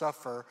not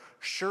suffer.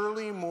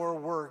 Surely more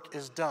work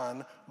is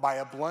done by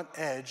a blunt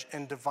edge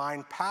and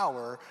divine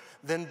power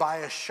than by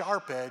a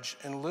sharp edge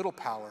and little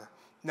power.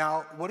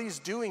 Now, what he's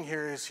doing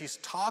here is he's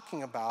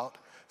talking about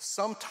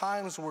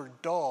sometimes we're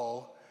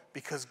dull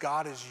because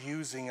God is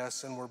using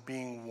us and we're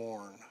being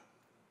worn.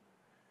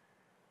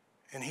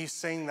 And he's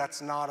saying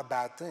that's not a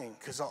bad thing.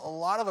 Because a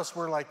lot of us,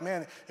 we're like,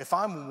 man, if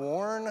I'm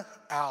worn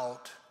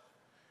out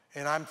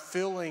and I'm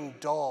feeling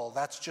dull,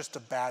 that's just a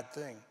bad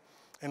thing.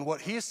 And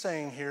what he's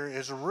saying here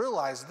is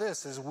realize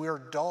this, is we're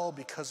dull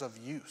because of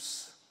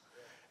use.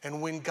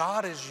 And when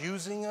God is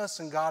using us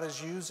and God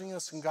is using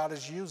us and God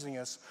is using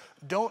us,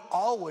 don't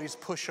always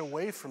push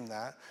away from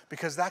that,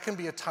 because that can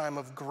be a time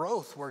of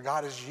growth where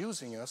God is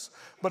using us.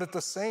 But at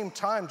the same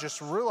time,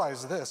 just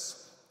realize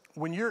this,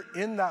 when you're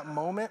in that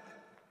moment,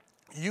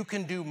 you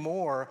can do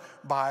more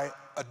by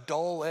a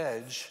dull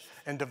edge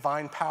and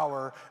divine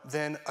power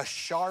than a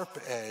sharp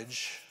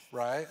edge,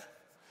 right?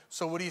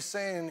 So what he's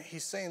saying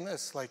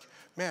this, like,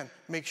 man,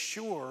 make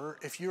sure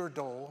if you're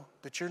dull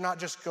that you're not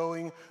just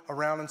going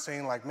around and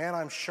saying like, man,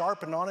 I'm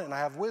sharpened on it and I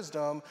have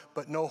wisdom,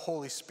 but no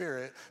Holy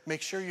Spirit.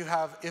 Make sure you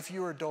have, if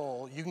you are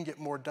dull, you can get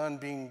more done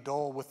being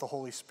dull with the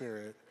Holy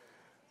Spirit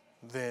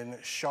than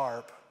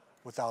sharp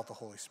without the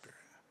Holy Spirit.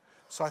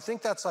 So I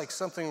think that's like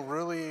something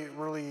really,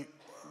 really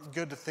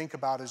good to think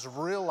about, is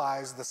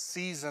realize the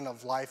season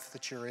of life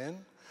that you're in.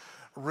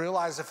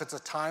 Realize if it's a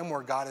time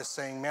where God is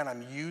saying, man,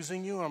 I'm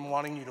using you, I'm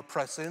wanting you to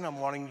press in, I'm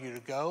wanting you to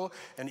go,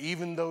 and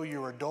even though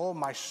you are dull,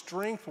 my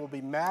strength will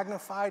be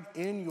magnified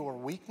in your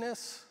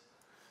weakness.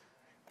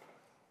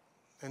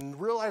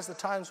 And realize the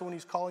times when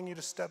he's calling you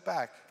to step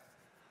back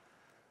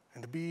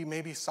and to be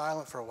maybe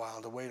silent for a while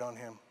and to wait on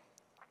him.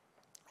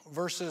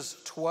 Verses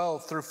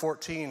 12 through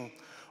 14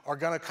 are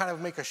going to kind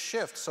of make a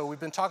shift. So we've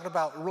been talking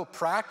about real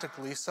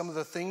practically some of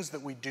the things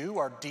that we do,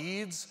 our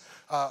deeds,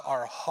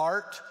 our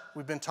heart.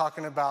 We've been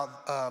talking about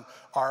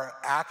our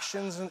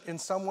actions in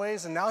some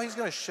ways. And now he's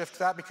going to shift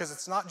that, because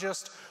it's not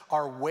just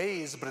our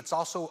ways, but it's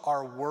also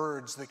our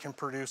words that can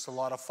produce a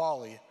lot of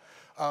folly.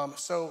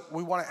 So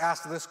we want to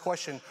ask this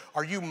question: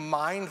 are you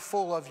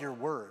mindful of your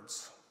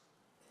words?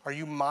 Are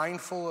you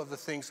mindful of the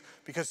things?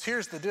 Because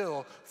here's the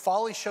deal.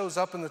 Folly shows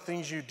up in the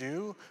things you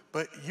do,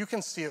 but you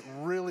can see it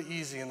really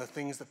easy in the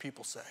things that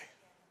people say.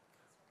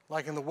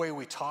 Like in the way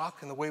we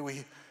talk and the way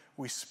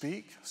we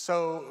speak.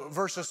 So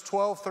verses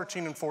 12,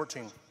 13, and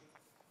 14.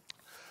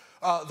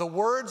 The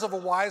words of a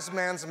wise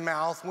man's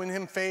mouth win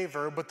him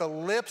favor, but the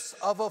lips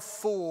of a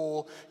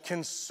fool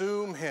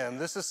consume him.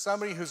 This is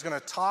somebody who's going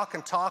to talk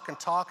and talk and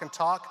talk and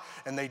talk,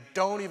 and they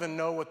don't even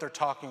know what they're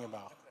talking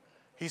about.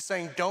 He's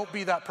saying, don't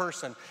be that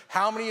person.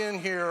 How many in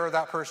here are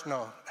that person?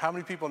 No. How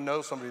many people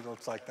know somebody that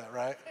looks like that,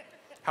 right?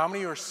 How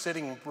many are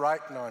sitting right?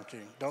 No, I'm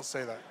kidding. Don't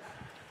say that.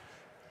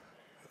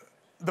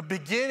 The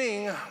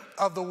beginning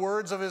of the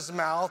words of his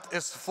mouth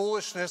is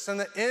foolishness, and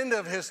the end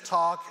of his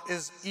talk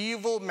is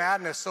evil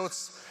madness. So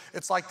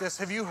it's like this.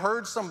 Have you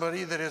heard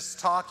somebody that is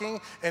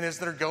talking, and as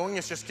they're going,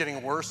 it's just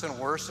getting worse and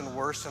worse and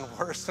worse and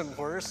worse and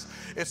worse?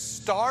 It's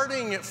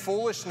starting at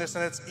foolishness,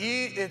 and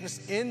it's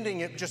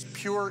ending at just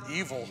pure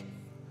evil.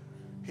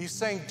 He's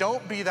saying,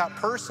 don't be that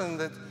person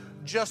that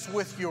just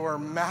with your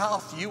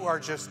mouth, you are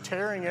just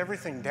tearing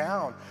everything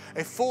down.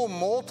 A fool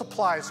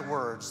multiplies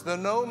words, though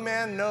no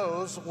man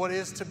knows what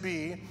is to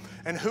be,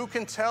 and who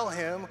can tell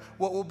him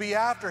what will be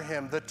after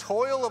him? The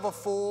toil of a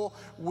fool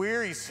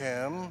wearies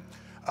him,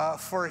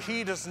 for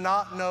he does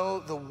not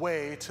know the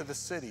way to the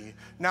city.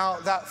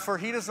 Now, that for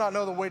he does not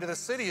know the way to the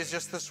city is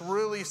just this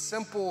really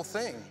simple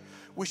thing.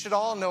 We should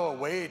all know a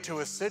way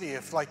to a city.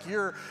 If like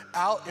you're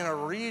out in a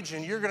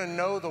region, you're going to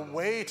know the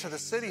way to the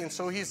city. And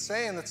so he's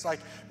saying it's like,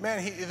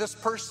 man, this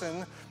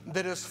person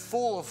that is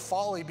full of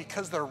folly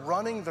because they're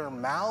running their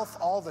mouth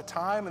all the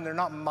time and they're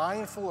not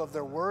mindful of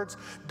their words,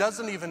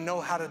 doesn't even know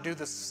how to do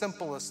the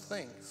simplest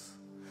things.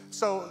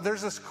 So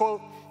there's this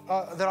quote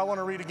that I want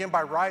to read again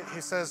by Wright. He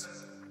says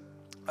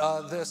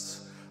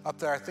this up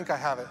there. I think I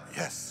have it.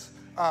 Yes.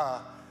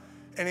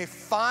 In a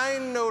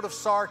fine note of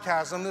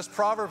sarcasm, this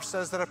proverb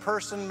says that a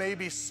person may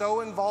be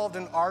so involved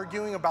in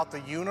arguing about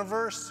the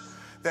universe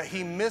that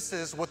he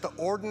misses what the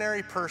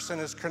ordinary person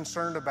is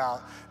concerned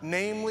about,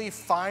 namely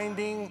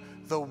finding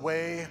the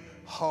way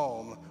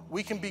home.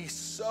 We can be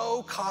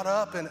so caught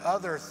up in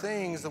other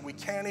things that we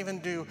can't even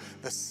do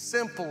the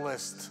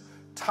simplest,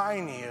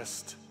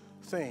 tiniest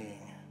thing.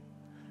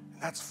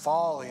 That's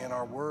folly in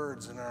our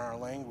words and in our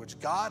language.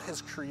 God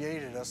has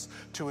created us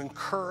to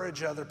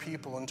encourage other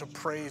people and to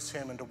praise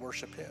him and to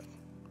worship him.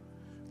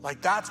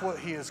 Like that's what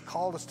he has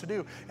called us to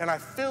do. And I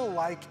feel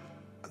like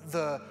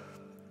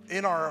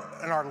in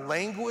our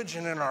language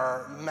and in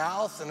our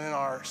mouth and in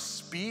our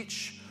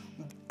speech,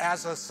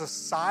 as a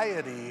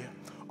society,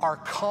 our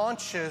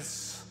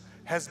conscience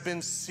has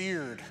been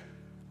seared.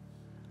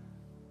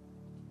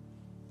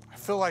 I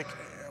feel like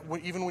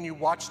even when you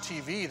watch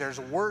TV, there's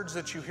words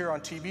that you hear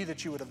on TV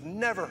that you would have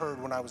never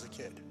heard when I was a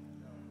kid.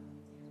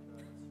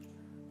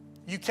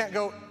 You can't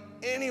go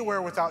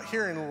anywhere without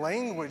hearing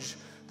language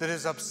that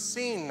is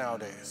obscene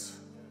nowadays.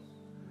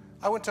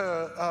 I went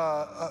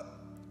to,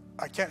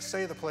 I can't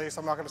say the place,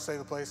 I'm not gonna say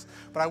the place,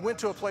 but I went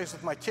to a place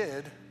with my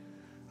kid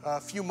a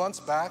few months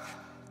back,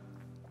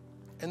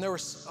 and there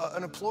was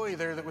an employee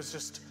there that was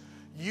just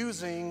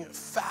using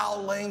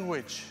foul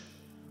language,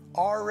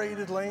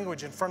 R-rated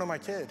language in front of my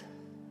kid.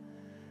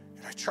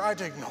 And I tried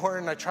to ignore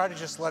it, and I tried to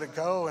just let it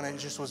go, and it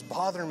just was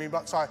bothering me.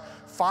 So I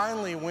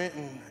finally went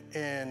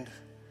and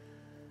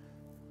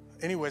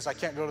anyways, I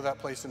can't go to that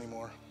place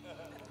anymore.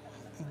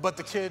 But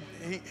the kid,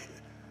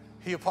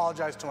 he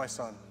apologized to my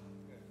son.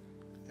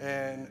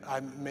 And I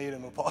made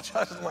him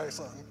apologize to my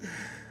son.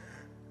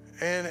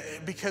 And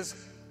because,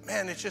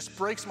 man, it just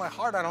breaks my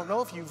heart. I don't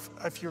know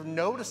if you're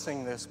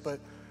noticing this, but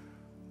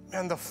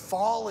man, the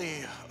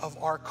folly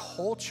of our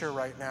culture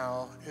right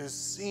now is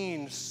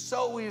seen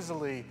so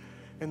easily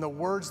in the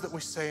words that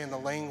we say and the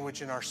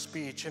language in our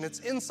speech. And it's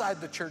inside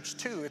the church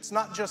too. It's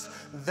not just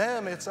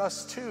them, it's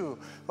us too.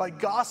 Like,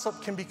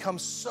 gossip can become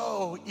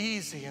so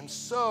easy and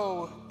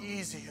so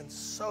easy and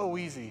so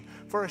easy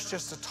for us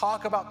just to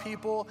talk about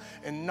people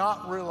and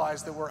not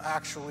realize that we're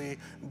actually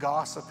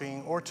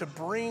gossiping, or to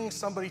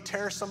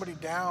tear somebody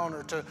down,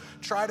 or to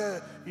try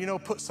to,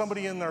 put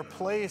somebody in their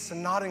place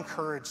and not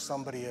encourage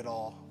somebody at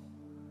all.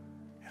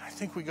 And I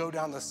think we go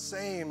down the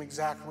same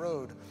exact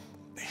road.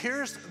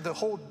 Here's the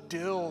whole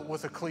deal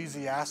with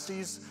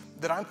Ecclesiastes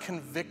that I'm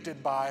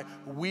convicted by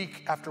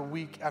week after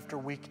week after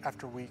week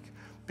after week.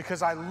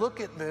 Because I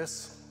look at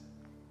this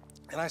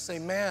and I say,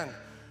 man,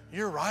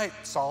 you're right,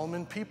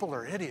 Solomon, people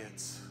are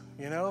idiots,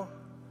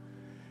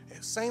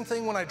 Same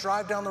thing when I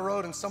drive down the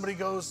road and somebody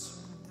goes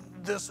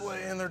this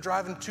way and they're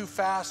driving too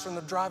fast and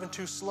they're driving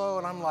too slow,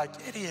 and I'm like,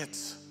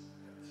 idiots.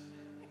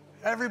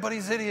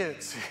 Everybody's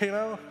idiots,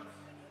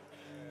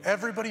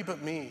 Everybody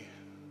but me.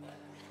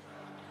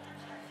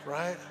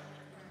 Right?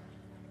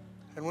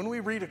 And when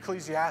we read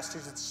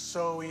Ecclesiastes, it's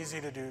so easy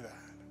to do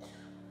that.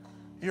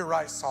 You're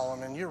right,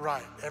 Solomon, you're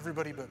right.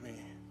 Everybody but me.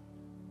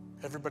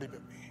 Everybody but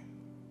me.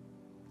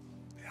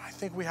 And I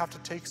think we have to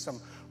take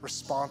some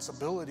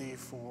responsibility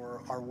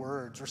for our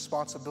words,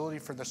 responsibility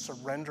for the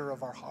surrender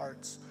of our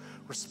hearts,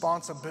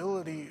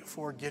 responsibility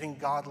for getting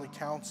godly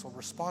counsel,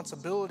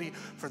 responsibility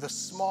for the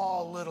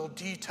small little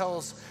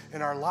details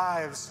in our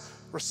lives,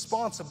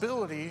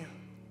 responsibility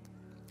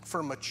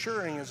for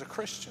maturing as a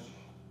Christian.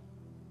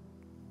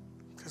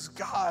 Because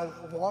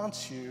God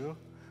wants you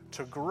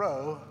to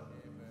grow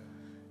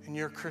in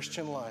your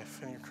Christian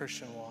life, in your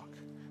Christian walk.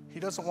 He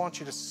doesn't want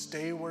you to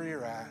stay where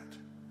you're at.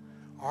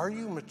 Are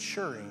you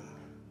maturing?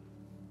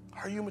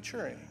 Are you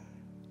maturing?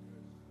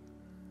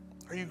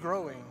 Are you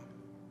growing?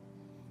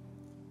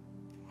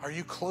 Are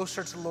you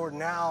closer to the Lord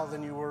now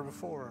than you were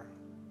before?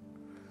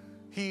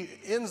 He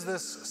ends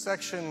this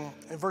section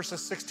in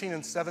verses 16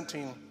 and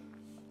 17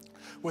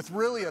 with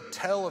really a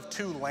tale of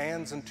two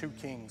lands and two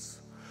kings.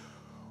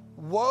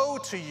 Woe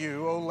to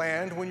you, O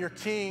land, when your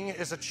king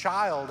is a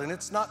child. And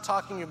it's not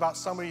talking about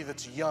somebody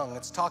that's young.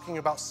 It's talking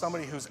about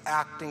somebody who's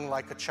acting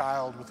like a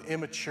child with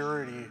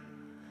immaturity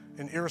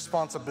and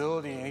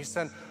irresponsibility. And he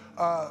said,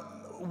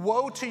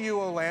 woe to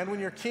you, O land, when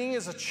your king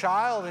is a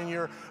child and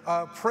your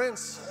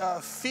prince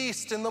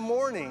feast in the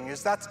morning.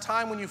 Is that the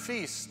time when you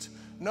feast?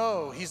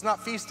 No, he's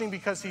not feasting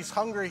because he's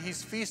hungry.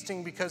 He's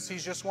feasting because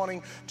he's just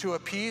wanting to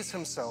appease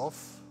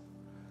himself.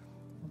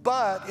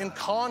 But in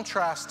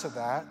contrast to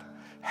that,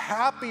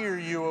 happy are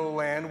you, O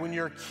land, when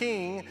your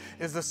king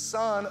is the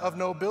son of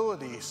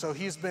nobility. So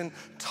he's been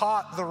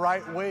taught the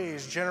right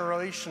ways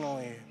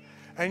generationally.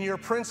 And your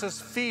princes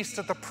feast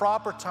at the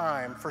proper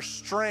time for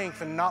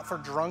strength and not for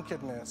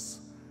drunkenness.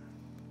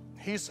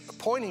 He's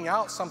pointing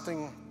out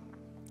something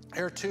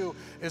here too,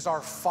 is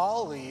our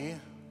folly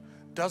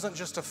doesn't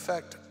just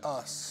affect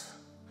us.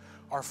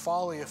 Our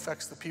folly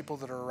affects the people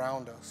that are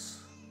around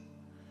us.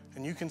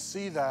 And you can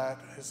see that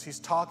as he's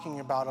talking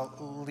about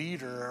a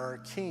leader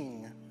or a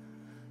king.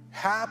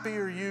 Happy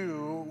are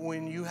you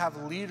when you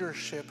have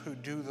leadership who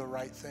do the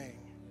right thing.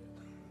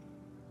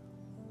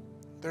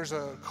 There's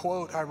a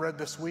quote I read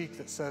this week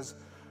that says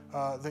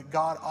that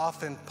God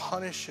often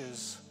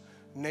punishes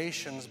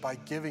nations by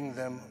giving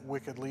them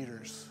wicked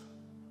leaders.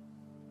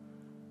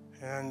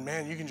 And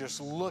man, you can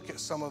just look at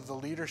some of the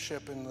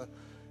leadership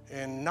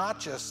in not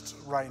just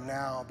right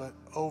now, but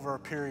over a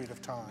period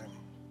of time.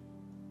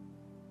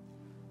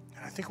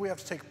 And I think we have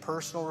to take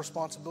personal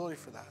responsibility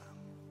for that.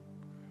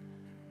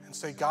 And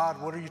say,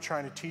 God, what are you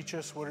trying to teach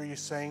us? What are you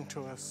saying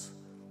to us?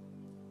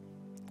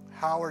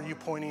 How are you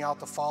pointing out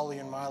the folly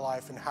in my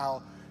life, and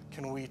how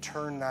can we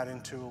turn that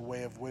into a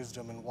way of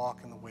wisdom and walk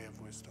in the way of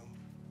wisdom?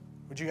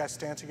 Would you guys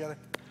stand together?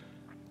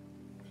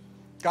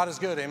 God is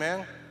good,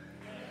 amen?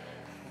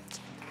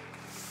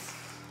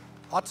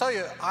 I'll tell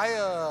you,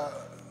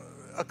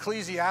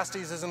 Ecclesiastes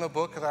isn't a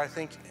book that I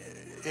think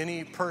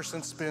any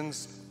person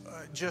spends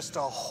just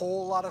a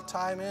whole lot of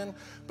time in,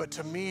 but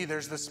to me,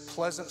 there's this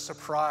pleasant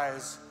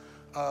surprise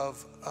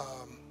of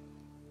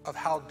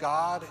how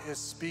God is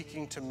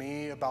speaking to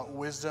me about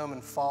wisdom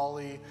and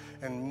folly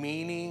and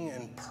meaning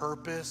and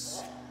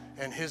purpose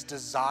and his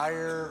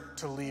desire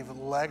to leave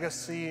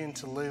legacy and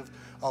to live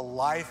a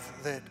life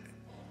that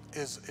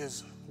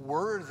is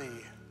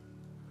worthy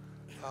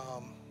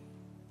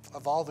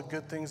of all the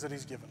good things that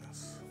he's given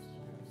us.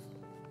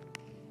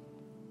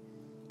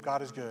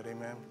 God is good,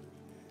 amen.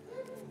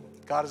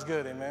 God is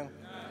good, amen.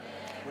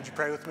 Would you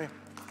pray with me?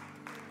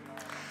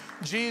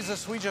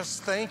 Jesus, we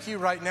just thank you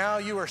right now.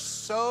 You are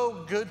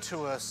so good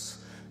to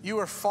us. You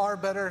are far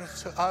better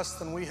to us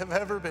than we have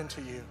ever been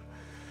to you.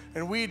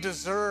 And we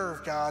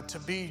deserve, God, to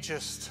be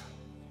just,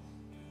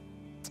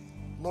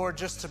 Lord,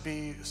 just to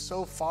be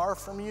so far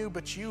from you,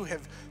 but you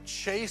have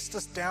chased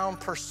us down,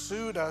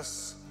 pursued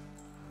us,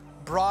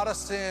 brought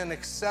us in,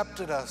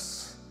 accepted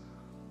us,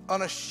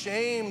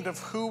 unashamed of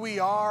who we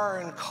are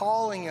and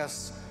calling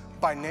us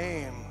by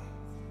name.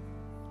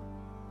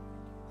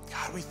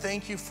 God, we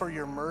thank you for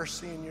your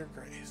mercy and your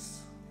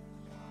grace.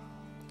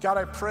 God,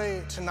 I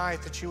pray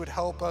tonight that you would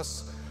help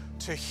us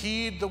to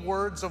heed the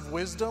words of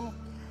wisdom,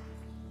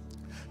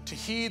 to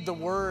heed the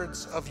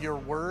words of your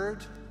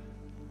word,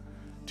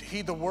 to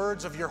heed the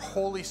words of your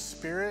Holy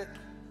Spirit,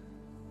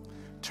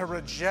 to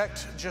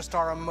reject just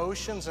our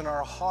emotions and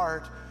our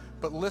heart,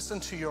 but listen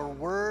to your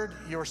word,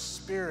 your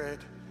spirit,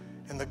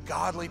 and the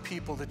godly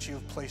people that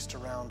you've placed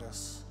around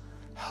us.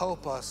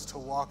 Help us to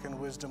walk in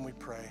wisdom, we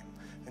pray.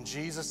 In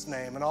Jesus'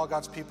 name, and all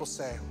God's people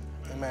say,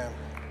 amen.